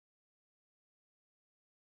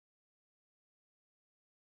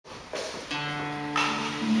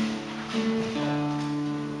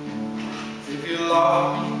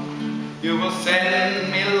love me, you will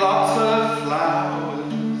send me lots of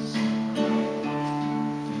flowers.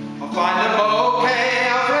 I'll find a bouquet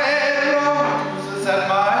of red roses at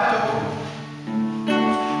my door.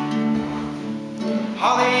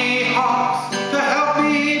 Hollyhocks to help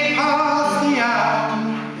me pass the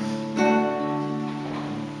hours,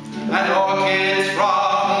 and orchids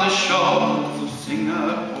from the shores of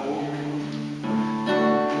Singapore.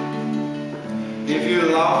 If you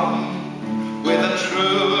love me with a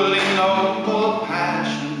truly noble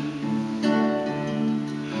passion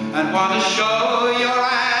and want to show your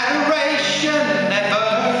adoration never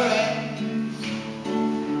ends,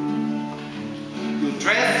 you'll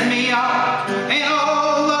dress me up in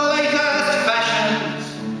all the latest fashions,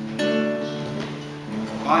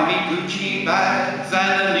 buy me Gucci bags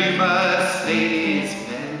and a new Mercedes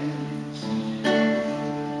Benz.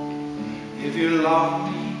 If you love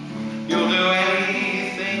me, you'll do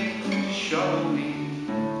anything to show me.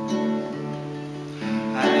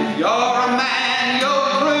 And if you're a man,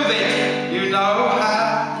 you'll prove it, you know how.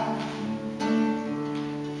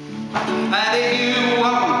 And if you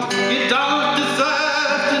won't, you don't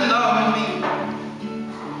deserve to know me.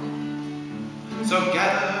 So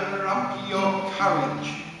gather up your courage,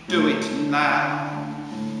 do it now.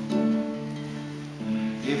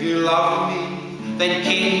 If you love me, then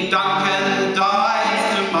King Duncan dies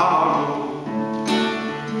tomorrow.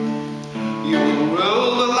 You will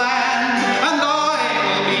rule the land and I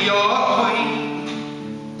will be your queen.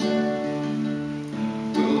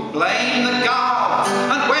 We'll blame the gods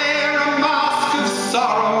and wear a mask of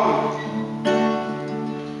sorrow,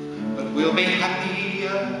 but we'll be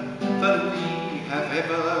happier than we have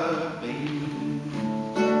ever been.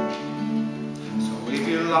 So if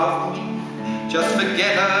you love me, just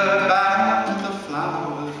forget about the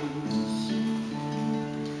flowers.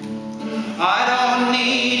 I don't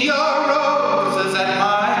need your roses at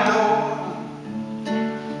my door.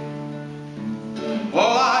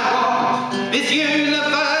 All I want is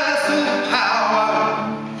universal power.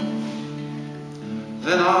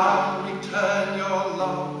 Then I'll return your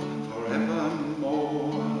love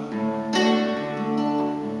forevermore.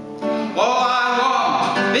 All I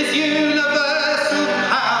want is universal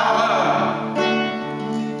power.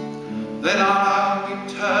 Then I'll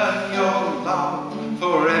return your love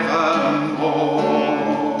forevermore.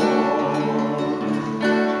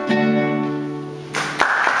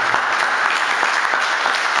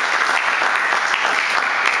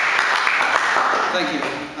 Thank you.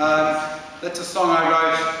 That's a song I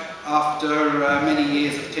wrote after many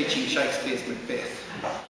years of teaching Shakespeare's Macbeth.